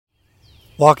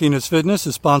Walking is Fitness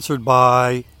is sponsored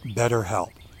by BetterHelp.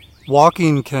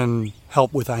 Walking can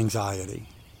help with anxiety.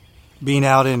 Being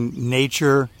out in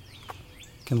nature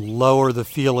can lower the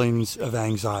feelings of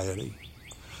anxiety.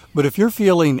 But if you're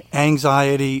feeling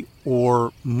anxiety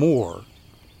or more,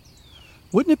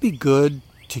 wouldn't it be good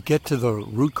to get to the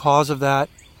root cause of that?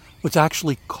 What's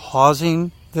actually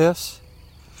causing this?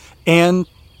 And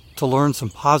to learn some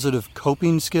positive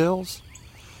coping skills?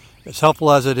 As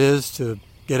helpful as it is to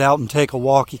get out and take a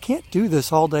walk, you can't do this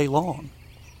all day long.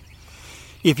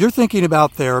 If you're thinking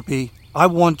about therapy, I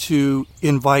want to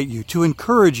invite you, to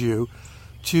encourage you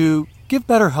to give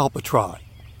BetterHelp a try.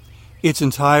 It's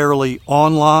entirely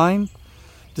online,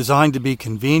 designed to be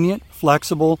convenient,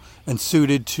 flexible, and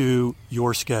suited to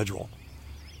your schedule.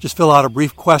 Just fill out a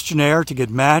brief questionnaire to get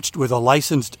matched with a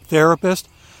licensed therapist,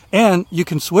 and you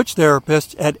can switch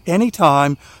therapists at any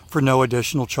time for no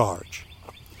additional charge.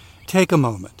 Take a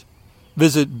moment.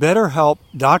 Visit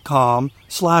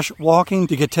BetterHelp.com/walking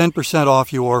to get 10%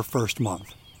 off your first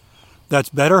month. That's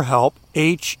BetterHelp,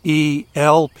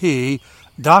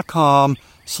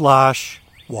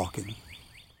 HELP.com/walking.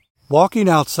 Walking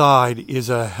outside is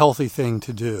a healthy thing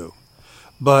to do,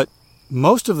 but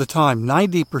most of the time,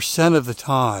 90% of the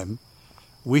time,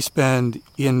 we spend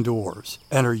indoors.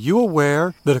 And are you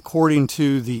aware that according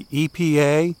to the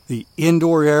EPA, the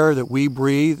indoor air that we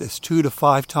breathe is 2 to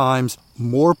 5 times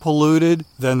more polluted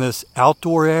than this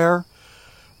outdoor air?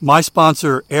 My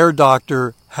sponsor, Air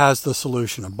Doctor, has the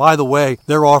solution. And by the way,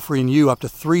 they're offering you up to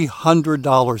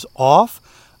 $300 off.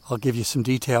 I'll give you some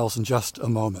details in just a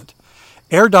moment.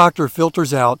 Air Doctor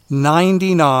filters out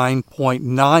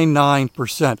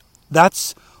 99.99%.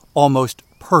 That's almost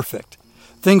perfect.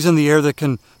 Things in the air that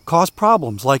can cause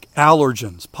problems like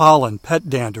allergens, pollen, pet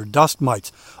dander, dust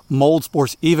mites, mold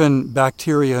spores, even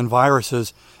bacteria and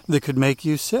viruses that could make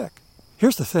you sick.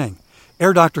 Here's the thing.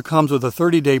 Air Doctor comes with a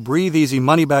 30-day breathe-easy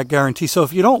money-back guarantee, so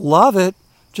if you don't love it,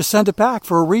 just send it back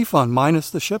for a refund minus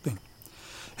the shipping.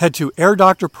 Head to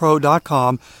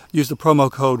airdoctorpro.com, use the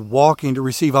promo code WALKING to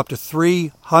receive up to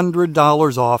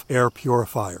 $300 off air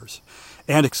purifiers.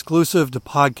 And exclusive to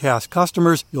podcast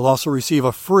customers, you'll also receive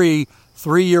a free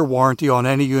 3-year warranty on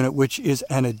any unit, which is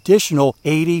an additional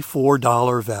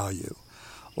 $84 value.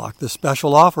 Lock this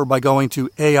special offer by going to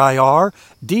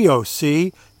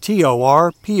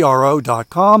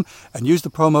AIRDOCTORPRO.com and use the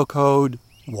promo code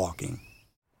WALKING.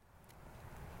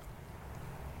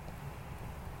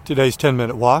 Today's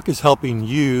 10-minute walk is helping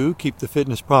you keep the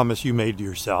fitness promise you made to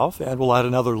yourself, and we'll add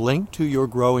another link to your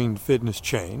growing fitness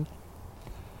chain.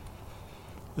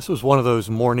 This was one of those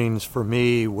mornings for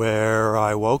me where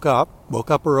I woke up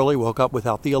early, woke up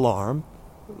without the alarm,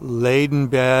 laid in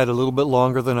bed a little bit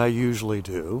longer than I usually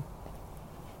do,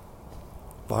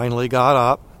 finally got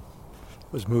up,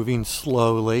 was moving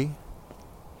slowly,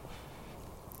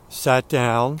 sat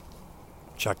down,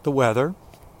 checked the weather,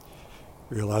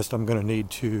 realized I'm going to need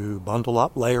to bundle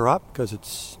up, layer up because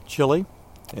it's chilly,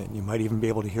 and you might even be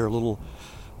able to hear a little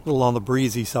on the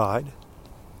breezy side.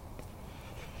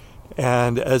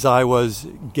 And as I was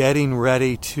getting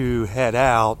ready to head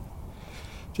out,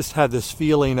 just had this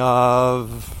feeling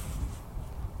of,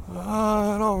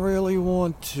 I don't really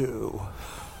want to.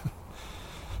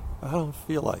 I don't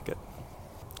feel like it.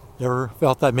 Never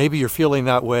felt that? Maybe you're feeling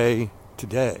that way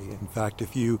today. In fact,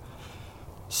 if you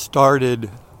started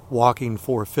walking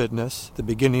for fitness at the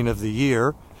beginning of the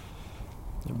year,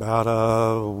 about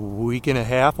a week and a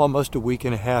half, almost a week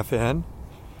and a half in,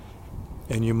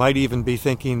 and you might even be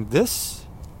thinking, this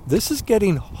is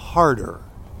getting harder.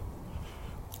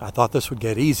 I thought this would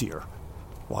get easier.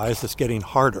 Why is this getting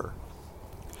harder?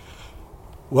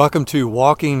 Welcome to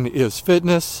Walking is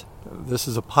Fitness. This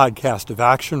is a podcast of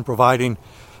action providing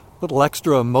a little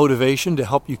extra motivation to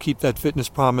help you keep that fitness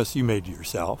promise you made to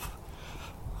yourself.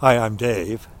 Hi, I'm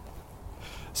Dave.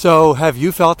 So have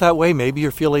you felt that way? Maybe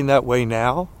you're feeling that way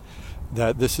now,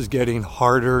 that this is getting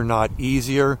harder, not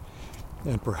easier.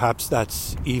 And perhaps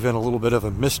that's even a little bit of a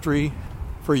mystery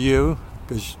for you,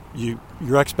 because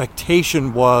your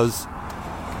expectation was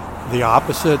the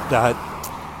opposite, that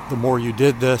the more you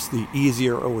did this, the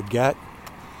easier it would get.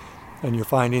 And you're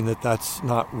finding that that's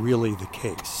not really the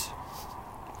case.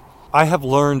 I have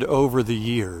learned over the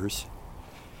years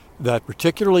that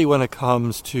particularly when it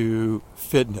comes to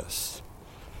fitness,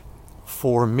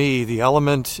 for me, the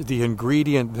element, the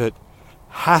ingredient that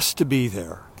has to be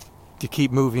there to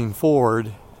keep moving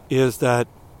forward is that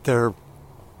there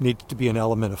needs to be an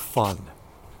element of fun,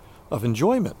 of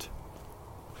enjoyment.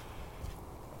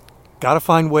 Got to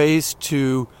find ways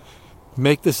to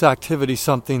make this activity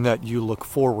something that you look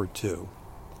forward to.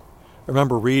 I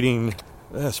remember reading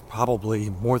this probably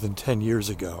more than 10 years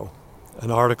ago,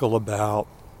 an article about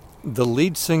the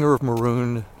lead singer of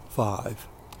Maroon 5.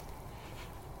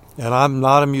 And I'm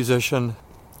not a musician.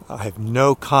 I have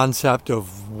no concept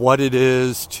of what it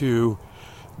is to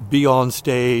be on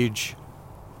stage,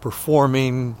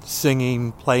 performing,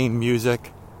 singing, playing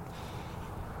music.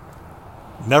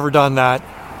 Never done that.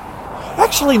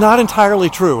 Actually, not entirely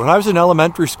true. When I was in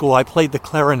elementary school, I played the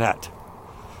clarinet.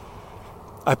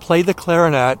 I played the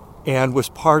clarinet and was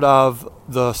part of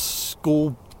the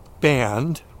school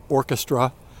band,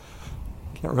 orchestra.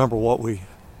 Can't remember what we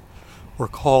were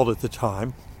called at the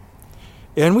time.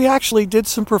 And we actually did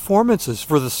some performances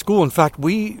for the school. In fact,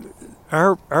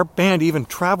 our band even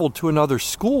traveled to another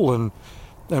school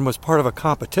and was part of a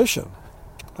competition.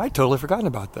 I'd totally forgotten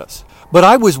about this. But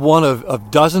I was one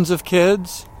of dozens of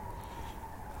kids.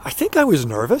 I think I was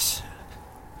nervous.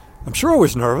 I'm sure I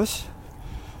was nervous.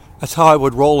 That's how I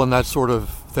would roll in that sort of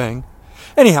thing.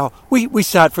 Anyhow, we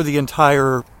sat for the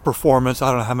entire performance. I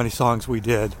don't know how many songs we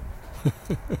did.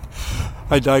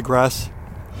 I digress.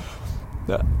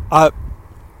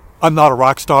 I'm not a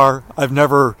rock star. I've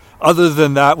never, other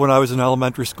than that, when I was in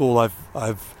elementary school,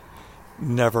 I've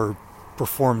never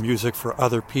performed music for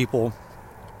other people.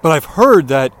 But I've heard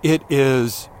that it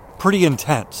is pretty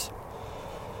intense.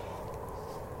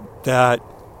 That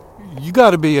you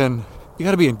got to be in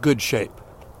good shape.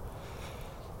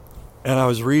 And I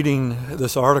was reading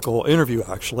this interview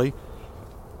actually,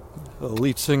 the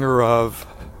lead singer of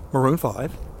Maroon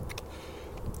 5,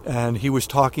 and he was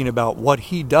talking about what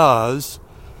he does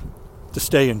to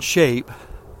stay in shape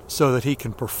so that he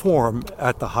can perform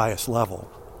at the highest level.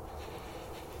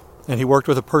 And he worked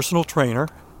with a personal trainer,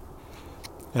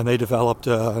 and they developed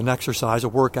an exercise, a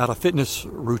workout, a fitness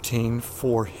routine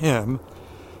for him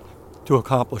to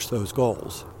accomplish those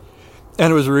goals.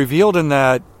 And it was revealed in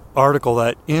that article,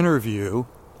 that interview,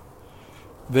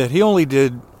 that he only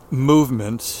did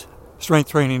movements, strength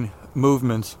training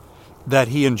movements, that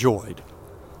he enjoyed.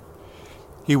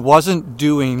 He wasn't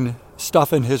doing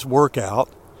stuff in his workout,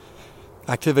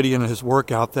 activity in his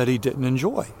workout that he didn't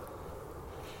enjoy.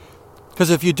 Because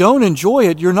if you don't enjoy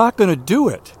it, you're not going to do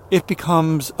it. It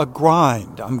becomes a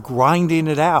grind. I'm grinding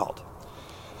it out.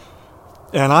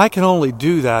 And I can only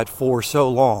do that for so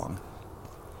long.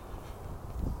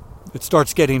 It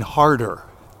starts getting harder.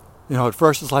 At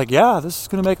first it's like, yeah, this is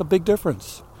going to make a big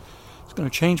difference. It's going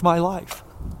to change my life.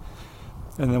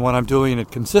 And then when I'm doing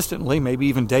it consistently, maybe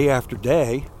even day after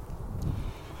day,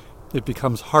 it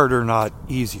becomes harder, not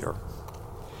easier.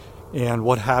 And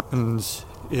what happens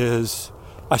is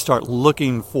I start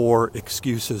looking for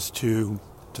excuses to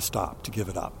stop, to give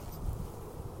it up.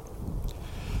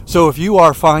 So if you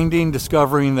are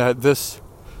discovering that this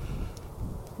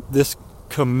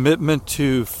commitment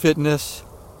to fitness,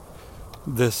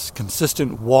 this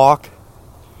consistent walk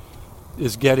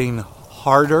is getting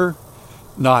harder,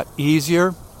 not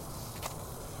easier,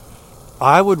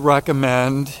 I would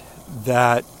recommend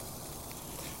that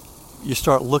you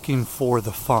start looking for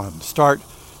the fun. Start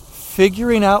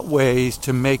figuring out ways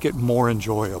to make it more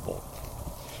enjoyable.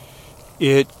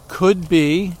 It could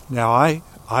be, now I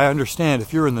understand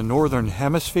if you're in the northern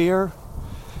hemisphere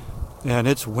and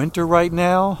it's winter right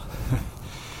now,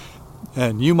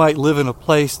 and you might live in a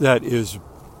place that is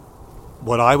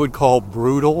what I would call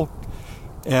brutal,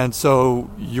 and so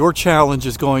your challenge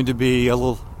is going to be a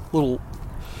little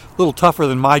tougher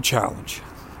than my challenge,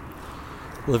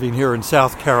 living here in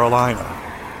South Carolina.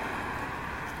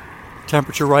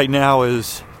 Temperature right now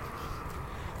is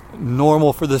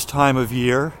normal for this time of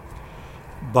year,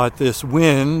 but this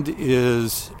wind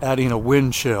is adding a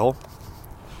wind chill.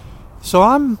 So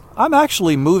I'm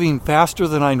actually moving faster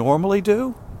than I normally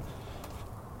do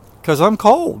because I'm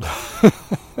cold.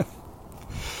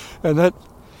 And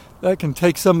that can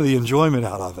take some of the enjoyment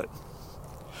out of it.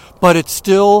 But it's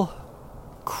still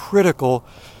critical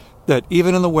that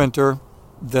even in the winter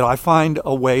that I find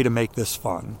a way to make this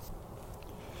fun.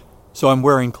 So I'm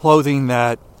wearing clothing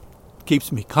that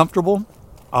keeps me comfortable.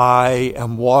 I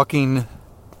am walking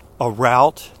a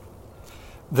route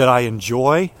that I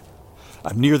enjoy.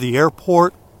 I'm near the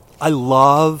airport. I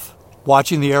love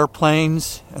watching the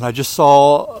airplanes, and I just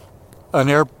saw an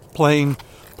airplane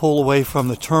pull away from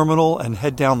the terminal and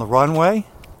head down the runway,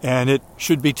 and it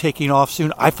should be taking off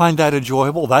soon. I find that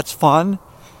enjoyable. That's fun.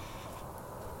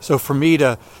 So for me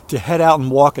to head out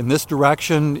and walk in this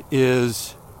direction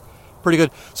is pretty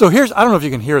good. So I don't know if you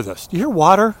can hear this. Do you hear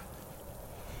water?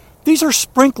 These are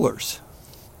sprinklers.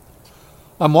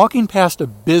 I'm walking past a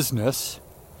business,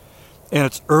 and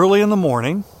it's early in the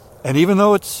morning, and even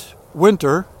though it's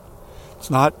winter,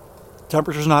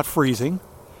 temperature's not freezing,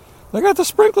 they got the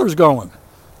sprinklers going.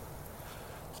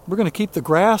 We're going to keep the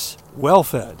grass well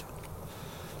fed.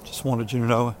 Just wanted you to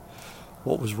know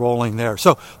what was rolling there.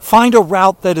 So find a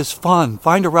route that is fun.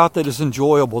 Find a route that is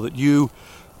enjoyable, that you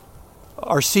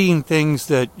are seeing things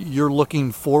that you're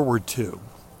looking forward to.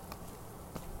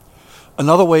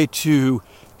 Another way to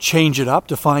change it up,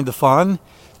 to find the fun,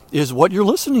 is what you're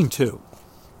listening to.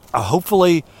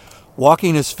 Hopefully,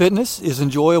 Walking is Fitness is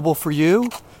enjoyable for you.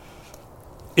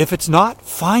 If it's not,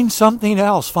 find something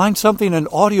else. Find something, an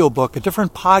audiobook, a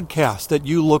different podcast that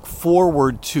you look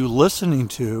forward to listening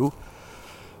to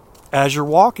as you're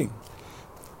walking.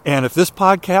 And if this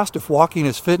podcast, if Walking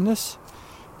is Fitness,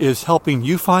 is helping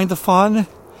you find the fun,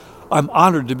 I'm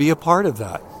honored to be a part of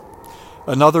that.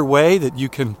 Another way that you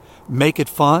can make it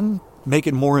fun, make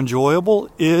it more enjoyable,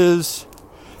 is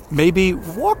maybe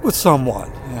walk with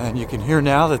someone. And you can hear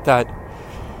now that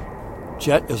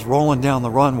jet is rolling down the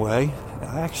runway.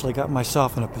 I actually got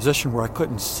myself in a position where I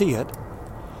couldn't see it.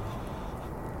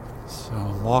 So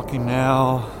I'm walking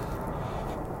now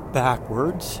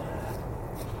backwards.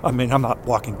 I mean, I'm not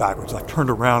walking backwards. I've turned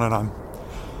around and I'm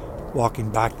walking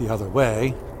back the other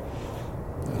way.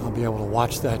 And I'll be able to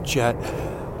watch that jet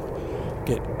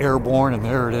get airborne, and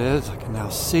there it is. I can now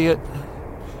see it.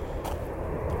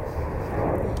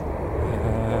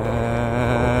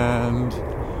 And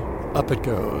up it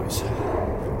goes.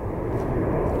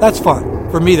 That's fun.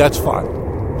 For me, that's fun.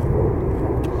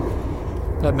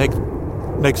 That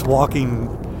makes walking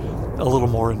a little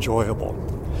more enjoyable.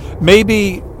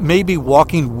 Maybe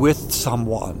walking with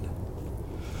someone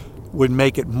would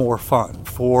make it more fun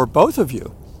for both of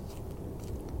you.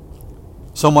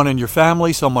 Someone in your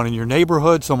family, someone in your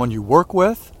neighborhood, someone you work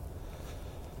with.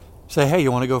 Say, hey,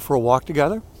 you want to go for a walk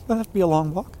together? Doesn't have to be a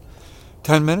long walk.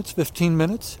 10 minutes, 15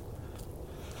 minutes.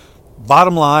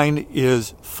 Bottom line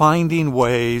is finding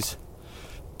ways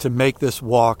to make this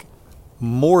walk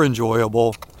more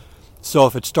enjoyable. So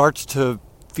if it starts to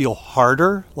feel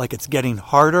harder, like it's getting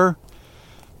harder,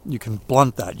 you can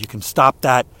blunt that. You can stop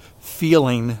that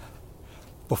feeling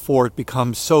before it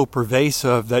becomes so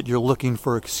pervasive that you're looking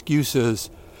for excuses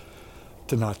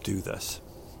to not do this.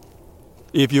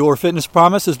 If your fitness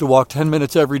promise is to walk 10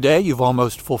 minutes every day, you've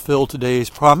almost fulfilled today's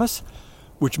promise,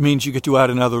 which means you get to add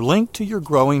another link to your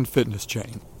growing fitness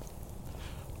chain.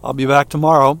 I'll be back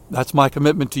tomorrow. That's my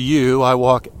commitment to you. I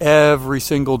walk every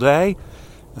single day,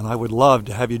 and I would love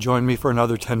to have you join me for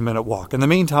another 10-minute walk. In the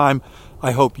meantime,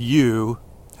 I hope you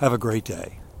have a great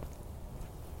day.